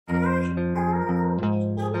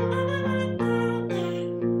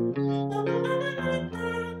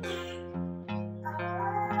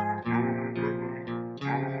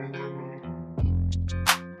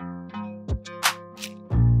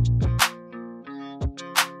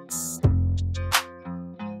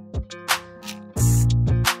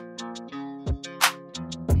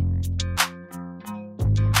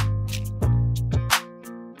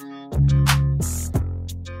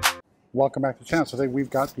Welcome back to the channel. So today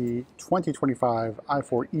we've got the 2025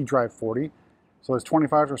 i4 eDrive40. So those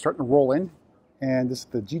 25s are starting to roll in, and this is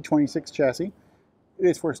the G26 chassis. It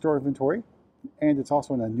is for store inventory, and it's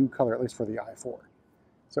also in a new color, at least for the i4.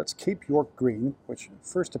 So it's Cape York Green, which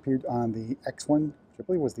first appeared on the X1, which I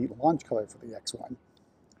believe was the launch color for the X1.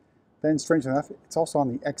 Then, strange enough, it's also on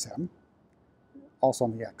the XM, also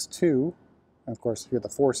on the X2, and of course here the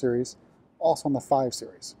 4 Series, also on the 5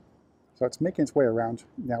 Series. So it's making its way around.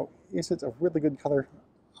 Now, is it a really good color?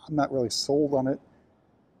 I'm not really sold on it,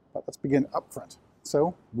 but let's begin up front.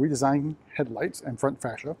 So, redesigning headlights and front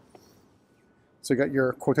fascia. So you got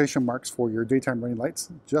your quotation marks for your daytime running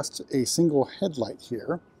lights, just a single headlight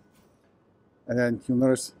here. And then you'll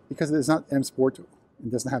notice, because it is not M Sport,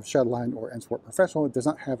 it doesn't have Shadowline or M Sport Professional, it does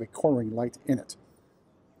not have a cornering light in it.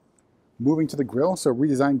 Moving to the grille, so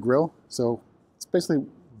redesigned grille. So it's basically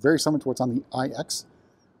very similar to what's on the iX,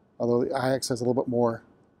 although the iX has a little bit more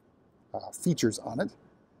features on it.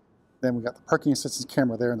 Then we got the parking assistance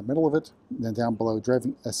camera there in the middle of it. And then down below,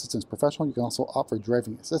 driving assistance professional. You can also opt for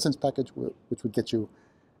driving assistance package, which would get you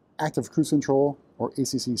active cruise control or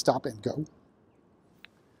ACC stop and go.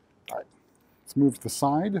 All right, let's move to the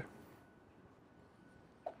side.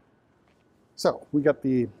 So we got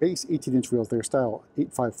the base 18-inch wheels there, style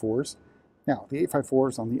 854s. Now, the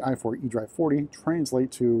 854s on the i4 eDrive40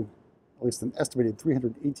 translate to at least an estimated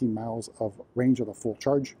 318 miles of range of the full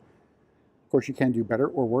charge. Of course, you can do better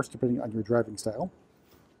or worse depending on your driving style.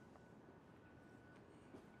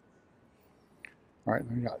 All right,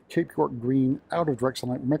 then we got Cape York Green out of direct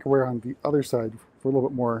sunlight. We'll make our way on the other side for a little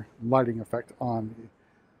bit more lighting effect on the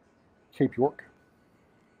Cape York.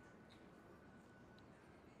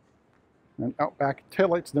 And out back,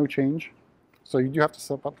 taillights, no change. So you do have to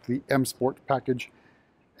step up to the M Sport package.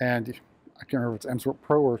 And I can't remember if it's M Sport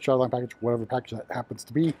Pro or Shadowline package, whatever package that happens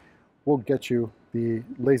to be, will get you the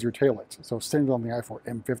laser taillights. So standard on the i4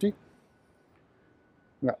 M50.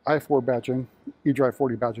 We got i4 badging,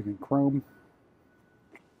 eDrive40 badging in chrome.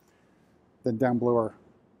 Then down below our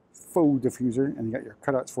faux diffuser, and you got your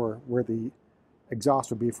cutouts for where the exhaust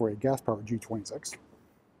would be for a gas-powered G26.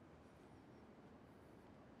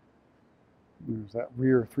 There's that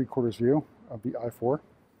rear 3/4 view of the i4.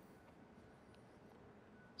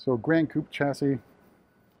 So Grand Coupe chassis,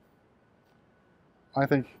 I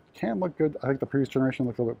think can look good. I think the previous generation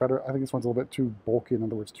looked a little bit better. I think this one's a little bit too bulky, in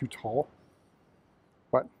other words, too tall.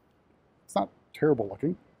 But it's not terrible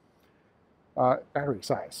looking. Battery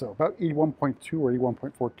size, so about 81.2 or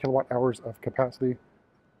 81.4 kilowatt hours of capacity.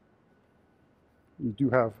 You do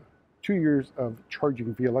have 2 years of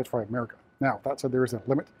charging via Electrify America. Now, that said, there is a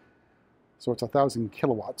limit. So it's 1,000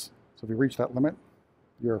 kilowatts. So if you reach that limit,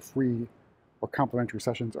 your free or complimentary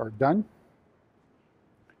sessions are done.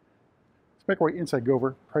 Let's make our way inside, go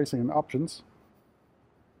over pricing and options.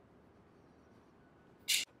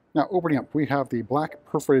 Now, opening up, we have the black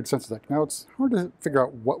perforated Sensatech. Now, it's hard to figure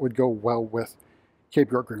out what would go well with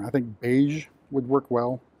Cape York Green. I think beige would work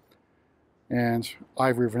well, and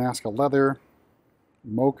ivory Vanasca leather,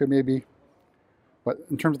 mocha maybe. But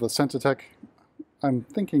in terms of the Sensatech, I'm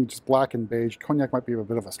thinking just black and beige. Cognac might be a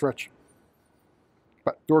bit of a stretch.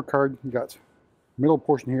 But door card, you got middle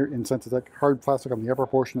portion here in Sensatech, hard plastic on the upper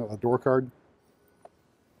portion of the door card.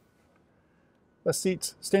 The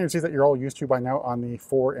seats, standard seats that you're all used to by now on the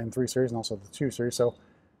 4 and 3 Series and also the 2 Series. So,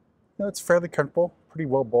 it's fairly comfortable, pretty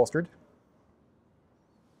well bolstered.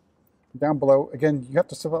 Down below, again, you have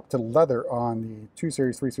to step up to leather on the 2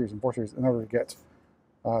 Series, 3 Series, and 4 Series in order to get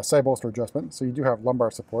side bolster adjustment. So you do have lumbar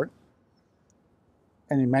support.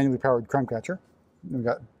 And a manually powered crown catcher. We've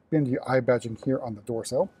got BMD eye badging here on the door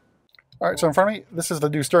sill. All right, so in front of me, this is the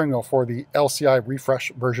new steering wheel for the LCI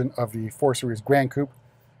refresh version of the 4 Series Grand Coupe.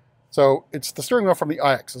 So it's the steering wheel from the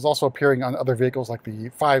iX. It's also appearing on other vehicles like the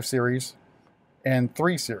 5 Series and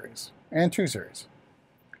 3 Series and 2 Series.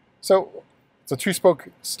 So it's a 2-spoke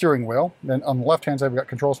steering wheel. Then on the left-hand side, we've got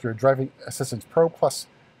controls for your Driving Assistance Pro plus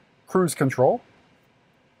cruise control.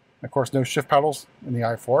 And of course, no shift paddles in the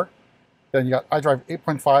i4. Then you got iDrive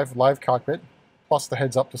 8.5 live cockpit, plus the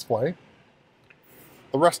heads-up display.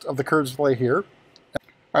 The rest of the curved display here.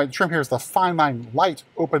 All right, the trim here is the fine line light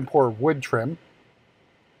open pore wood trim,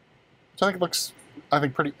 which I think looks,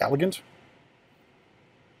 pretty elegant.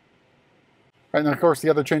 All right, and then of course the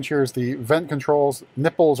other change here is the vent controls,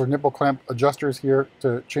 nipples or nipple clamp adjusters here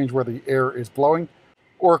to change where the air is blowing,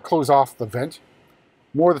 or close off the vent.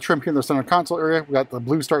 More of the trim here in the center console area. We got the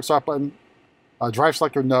blue start-stop button, drive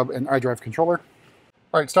selector nub, and iDrive controller.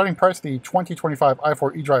 All right, starting price, the 2025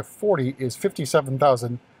 i4 eDrive40 is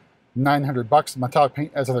 $57,900. Metallic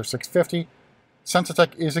paint adds another $650.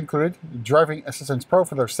 Sensatech is included. Driving Assistance Pro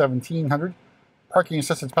for their $1,700. parking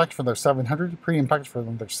assistance package for their $700, premium package for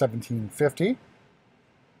them, they're $1,750.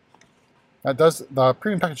 The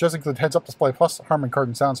premium package does include heads-up display plus Harman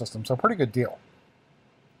Kardon sound system, so pretty good deal.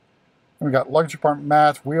 And we got luggage compartment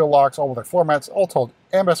mats, wheel locks, all with their floor mats. All told,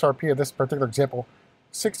 MSRP of this particular example,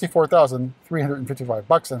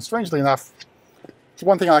 $64,355. And strangely enough, it's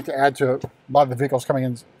one thing I like to add to a lot of the vehicles coming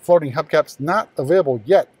in: floating hubcaps not available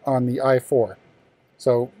yet on the i4.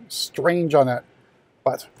 So strange on that.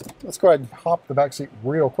 But let's go ahead and hop the back seat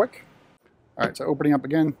real quick. All right, so opening up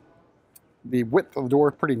again, the width of the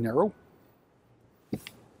door pretty narrow.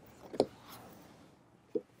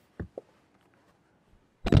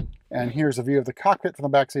 And here's a view of the cockpit from the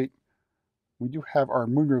back seat. We do have our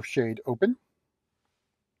moonroof shade open.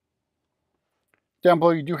 Down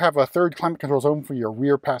below, you do have a third climate control zone for your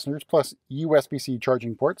rear passengers, plus USB-C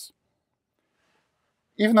charging ports.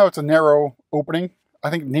 Even though it's a narrow opening, I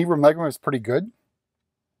think knee room, legroom is pretty good.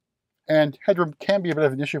 And headroom can be a bit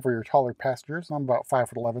of an issue for your taller passengers. I'm about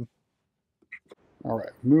 5'11". All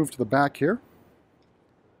right, move to the back here.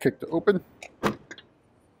 Kick to open.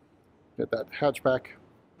 Get that hatchback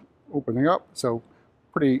opening up. So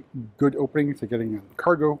pretty good opening to getting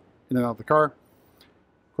cargo in and out of the car.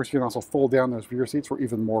 Of course, you can also fold down those rear seats for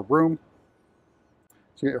even more room.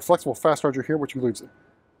 So you get your flexible fast charger here, which includes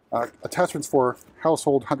attachments for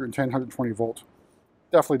household 110, 120 volt.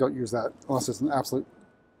 Definitely don't use that unless it's an absolute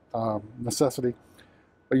necessity.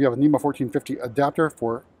 But you have a NEMA 1450 adapter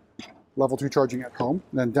for level 2 charging at home.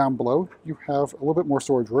 And then down below, you have a little bit more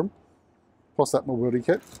storage room, plus that mobility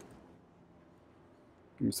kit.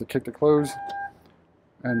 Use the kick to close.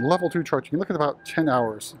 And level 2 charging, you look at about 10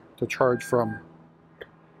 hours to charge from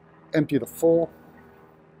empty to full.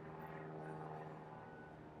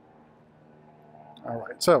 All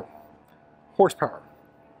right, so horsepower,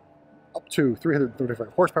 up to 335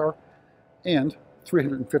 horsepower and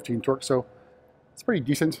 315 torque, so it's pretty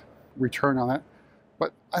decent return on that.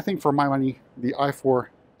 But I think for my money, the i4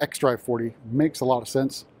 eDrive40 makes a lot of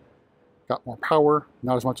sense. Got more power,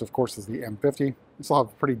 not as much, of course, as the M50. You still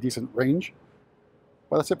have a pretty decent range.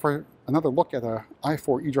 But that's it for another look at the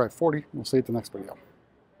i4 eDrive40. We'll see you at the next video.